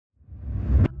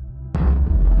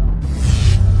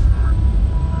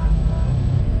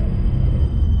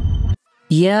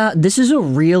Yeah, this is a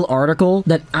real article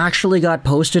that actually got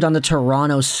posted on the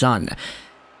Toronto Sun,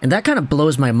 and that kind of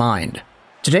blows my mind.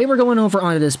 Today we're going over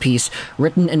onto this piece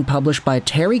written and published by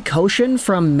Terry Koshin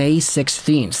from May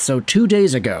 16th, so 2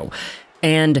 days ago.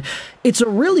 And it's a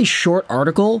really short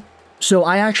article, so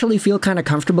I actually feel kind of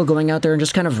comfortable going out there and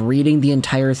just kind of reading the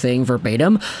entire thing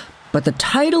verbatim. But the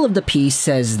title of the piece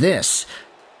says this: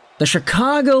 "The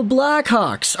Chicago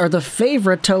Blackhawks are the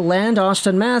favorite to land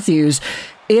Auston Matthews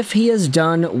if he is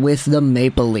done with the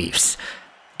Maple Leafs."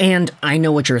 And I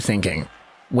know what you're thinking.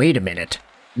 Wait a minute.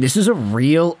 This is a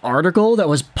real article that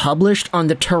was published on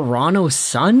the Toronto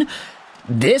Sun?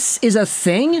 This is a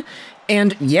thing?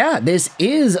 And yeah, this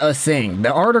is a thing.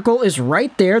 The article is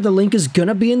right there. The link is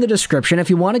gonna be in the description. If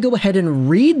you want to go ahead and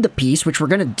read the piece, which we're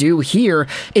gonna do here,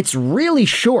 it's really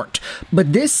short.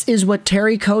 But this is what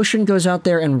Terry Koshin goes out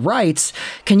there and writes.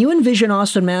 "Can you envision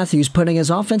Auston Matthews putting his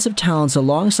offensive talents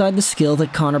alongside the skill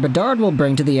that Connor Bedard will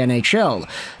bring to the NHL?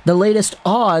 The latest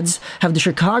odds have the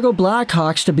Chicago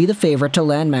Blackhawks to be the favorite to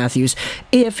land Matthews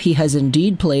if he has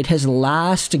indeed played his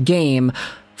last game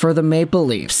for the Maple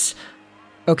Leafs."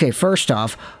 Okay, first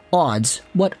off, odds.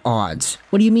 What odds?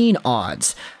 What do you mean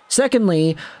odds?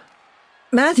 Secondly,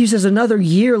 Matthews has another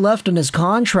year left on his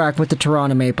contract with the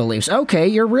Toronto Maple Leafs. Okay,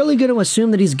 you're really going to assume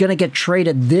that he's going to get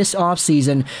traded this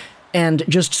offseason and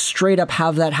just straight up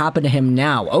have that happen to him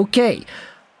now. Okay,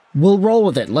 we'll roll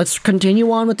with it. Let's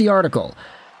continue on with the article.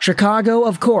 Chicago,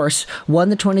 of course, won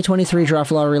the 2023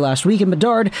 draft lottery last week, and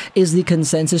Bedard is the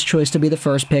consensus choice to be the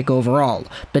first pick overall.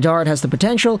 Bedard has the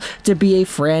potential to be a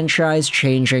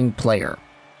franchise-changing player.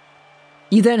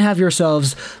 You then have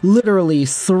yourselves literally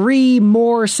 3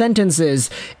 more sentences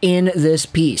in this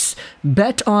piece.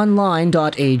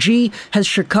 BetOnline.ag has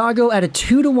Chicago at a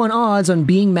 2-to-1 odds on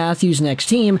being Matthews' next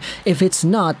team if it's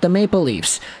not the Maple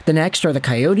Leafs. The next are the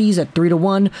Coyotes at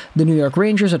 3-to-1, the New York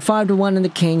Rangers at 5-to-1, and the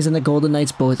Kings and the Golden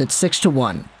Knights both at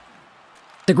 6-to-1.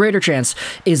 The greater chance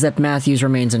is that Matthews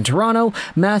remains in Toronto.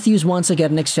 Matthews wants to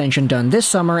get an extension done this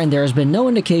summer, and there has been no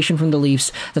indication from the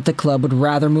Leafs that the club would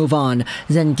rather move on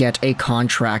than get a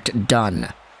contract done.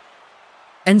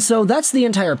 And so that's the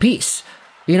entire piece.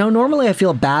 You know, normally I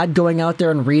feel bad going out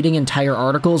there and reading entire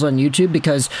articles on YouTube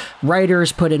because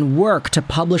writers put in work to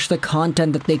publish the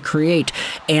content that they create,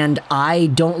 and I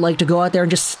don't like to go out there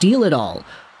and just steal it all.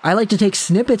 I like to take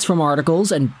snippets from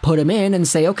articles and put them in and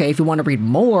say, okay, if you want to read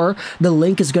more, the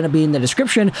link is going to be in the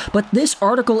description. But this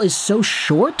article is so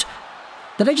short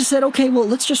that I just said, okay, well,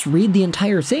 let's just read the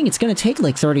entire thing. It's going to take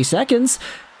like 30 seconds.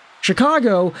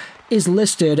 Chicago is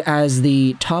listed as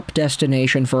the top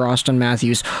destination for Auston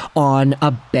Matthews on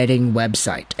a betting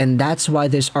website. And that's why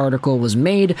this article was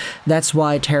made. That's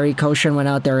why Terry Koshin went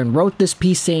out there and wrote this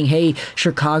piece saying, hey,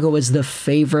 Chicago is the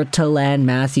favorite to land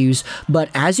Matthews. But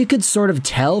as you could sort of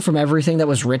tell from everything that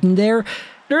was written there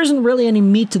isn't really any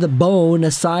meat to the bone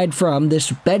aside from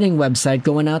this betting website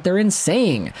going out there and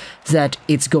saying that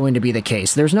it's going to be the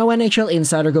case. There's no NHL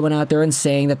insider going out there and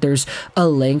saying that there's a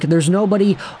link. There's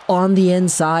nobody on the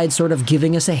inside sort of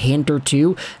giving us a hint or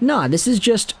two. Nah, this is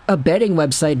just a betting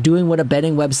website doing what a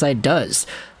betting website does,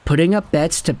 putting up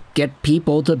bets to get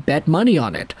people to bet money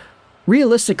on it.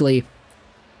 Realistically,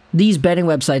 these betting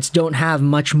websites don't have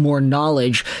much more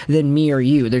knowledge than me or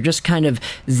you. They're just kind of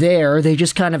there. They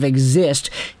just kind of exist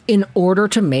in order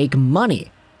to make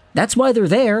money. That's why they're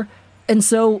there. And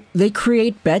so they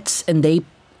create bets and they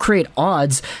create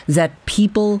odds that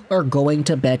people are going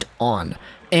to bet on.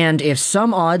 And if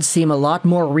some odds seem a lot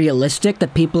more realistic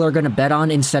that people are going to bet on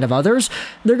instead of others,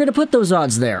 they're going to put those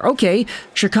odds there. Okay,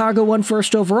 Chicago won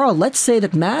first overall. Let's say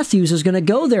that Matthews is going to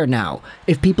go there now.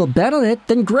 If people bet on it,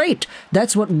 then great.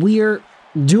 That's what we're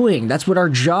doing. That's what our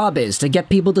job is, to get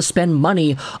people to spend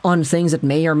money on things that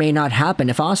may or may not happen.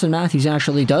 If Auston Matthews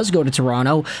actually does go to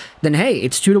Toronto, then hey,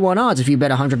 it's 2-to-1 odds. If you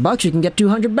bet $100, you can get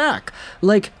 200 back.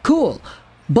 Like, cool.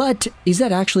 But is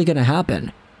that actually going to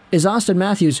happen? Is Auston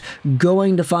Matthews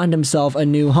going to find himself a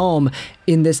new home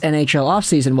in this NHL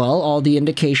offseason? Well, all the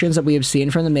indications that we have seen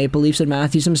from the Maple Leafs and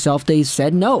Matthews himself, they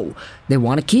said no. They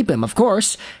want to keep him, of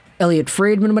course. Elliot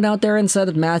Friedman went out there and said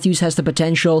that Matthews has the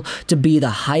potential to be the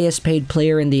highest paid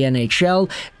player in the NHL,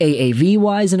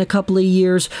 AAV-wise, in a couple of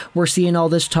years. We're seeing all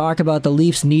this talk about the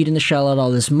Leafs needing to shell out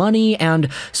all this money, and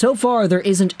so far there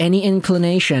isn't any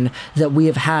inclination that we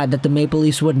have had that the Maple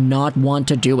Leafs would not want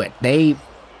to do it. They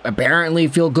apparently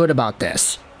feel good about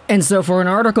this. And so for an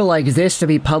article like this to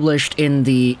be published in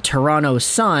the Toronto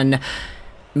Sun,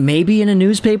 maybe in a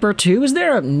newspaper too? Is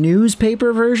there a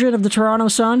newspaper version of the Toronto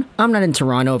Sun? I'm not in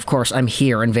Toronto, of course. I'm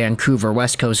here in Vancouver,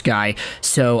 West Coast guy,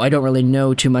 so I don't really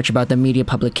know too much about the media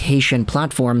publication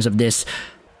platforms of this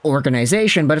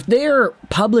organization, but if they're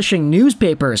publishing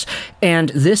newspapers and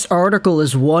this article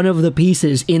is one of the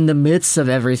pieces in the midst of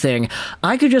everything,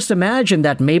 I could just imagine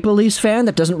that Maple Leafs fan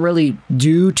that doesn't really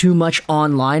do too much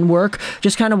online work,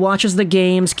 just kind of watches the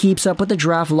games, keeps up with the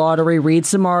draft lottery, reads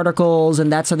some articles,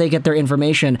 and that's how they get their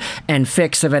information and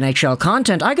fix of NHL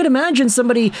content. I could imagine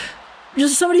somebody's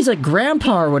like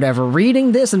grandpa or whatever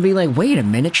reading this and being like, wait a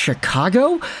minute,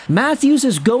 Chicago? Matthews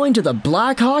is going to the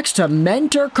Blackhawks to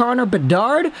mentor Connor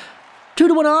Bedard?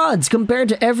 2-1 odds compared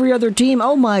to every other team.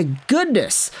 Oh my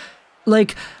goodness.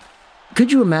 Like,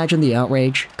 could you imagine the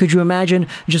outrage? Could you imagine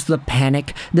just the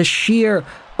panic, the sheer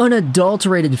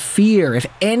unadulterated fear if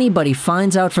anybody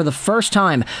finds out for the first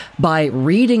time by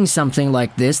reading something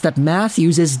like this that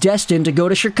Matthews is destined to go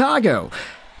to Chicago?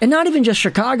 And not even just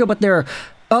Chicago, but there are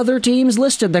other teams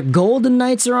listed. The Golden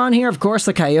Knights are on here, of course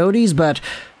the Coyotes, but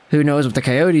who knows if the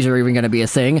Coyotes are even going to be a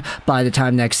thing by the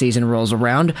time next season rolls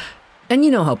around. And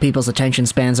you know how people's attention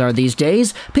spans are these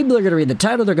days. People are going to read the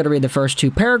title, they're going to read the first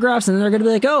 2 paragraphs, and then they're going to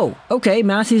be like, oh, okay,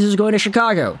 Matthews is going to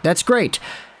Chicago. That's great.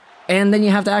 And then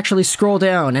you have to actually scroll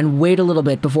down and wait a little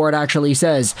bit before it actually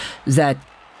says that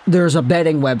there's a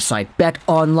betting website,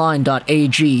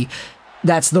 betonline.ag.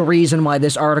 That's the reason why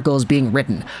this article is being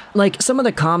written. Like, some of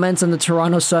the comments in the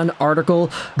Toronto Sun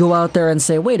article go out there and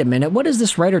say, wait a minute, what is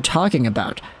this writer talking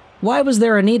about? Why was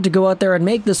there a need to go out there and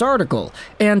make this article?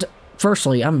 And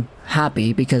firstly, I'm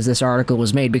happy because this article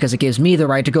was made, because it gives me the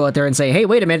right to go out there and say, hey,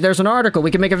 wait a minute, there's an article, we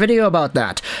can make a video about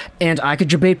that. And I could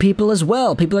debate people as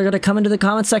well. People are going to come into the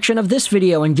comment section of this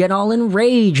video and get all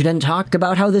enraged and talk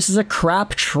about how this is a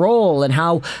crap troll and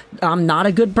how I'm not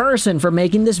a good person for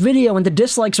making this video, and the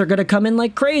dislikes are going to come in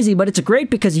like crazy, but it's great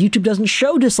because YouTube doesn't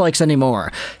show dislikes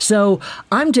anymore. So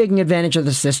I'm taking advantage of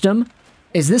the system.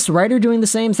 Is this writer doing the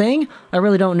same thing? I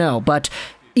really don't know, but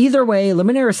either way, let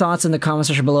me know your thoughts in the comment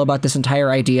section below about this entire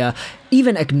idea,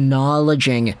 even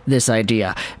acknowledging this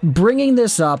idea, bringing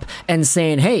this up and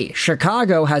saying, hey,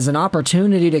 Chicago has an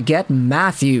opportunity to get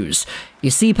Matthews.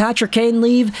 You see Patrick Kane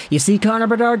leave, you see Connor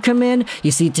Bedard come in,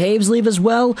 you see Taves leave as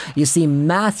well, you see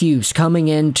Matthews coming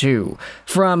in too.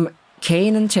 From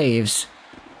Kane and Taves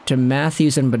to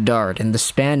Matthews and Bedard in the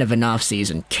span of an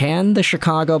offseason, can the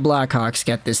Chicago Blackhawks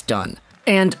get this done?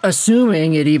 And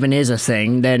assuming it even is a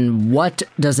thing, then what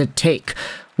does it take?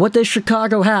 What does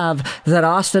Chicago have that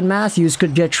Auston Matthews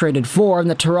could get traded for and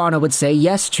that Toronto would say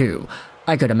yes to?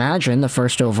 I could imagine the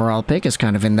first overall pick is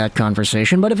kind of in that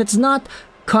conversation, but if it's not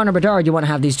Connor Bedard, you want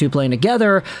to have these two playing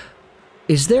together,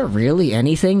 is there really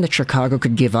anything that Chicago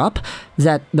could give up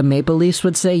that the Maple Leafs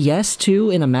would say yes to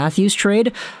in a Matthews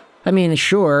trade? I mean,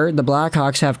 sure, the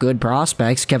Blackhawks have good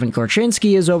prospects. Kevin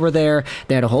Korchinski is over there.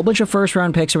 They had a whole bunch of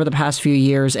first-round picks over the past few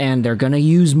years, and they're going to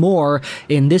use more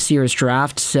in this year's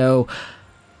draft, so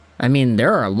I mean,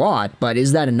 there are a lot, but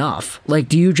is that enough? Like,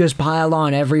 do you just pile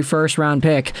on every first-round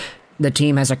pick the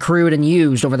team has accrued and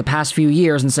used over the past few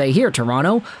years and say, here,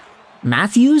 Toronto,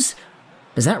 Matthews?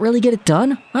 Does that really get it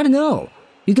done? I don't know.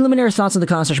 You can let me know your thoughts in the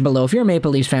comment section below. If you're a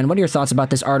Maple Leafs fan, what are your thoughts about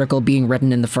this article being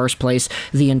written in the first place,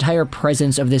 the entire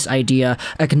presence of this idea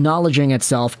acknowledging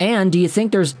itself, and do you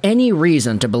think there's any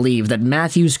reason to believe that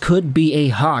Matthews could be a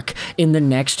Hawk in the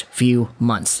next few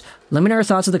months? Let me know your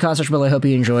thoughts in the comment section below. I hope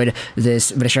you enjoyed this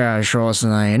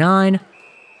video.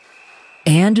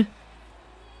 And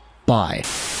bye.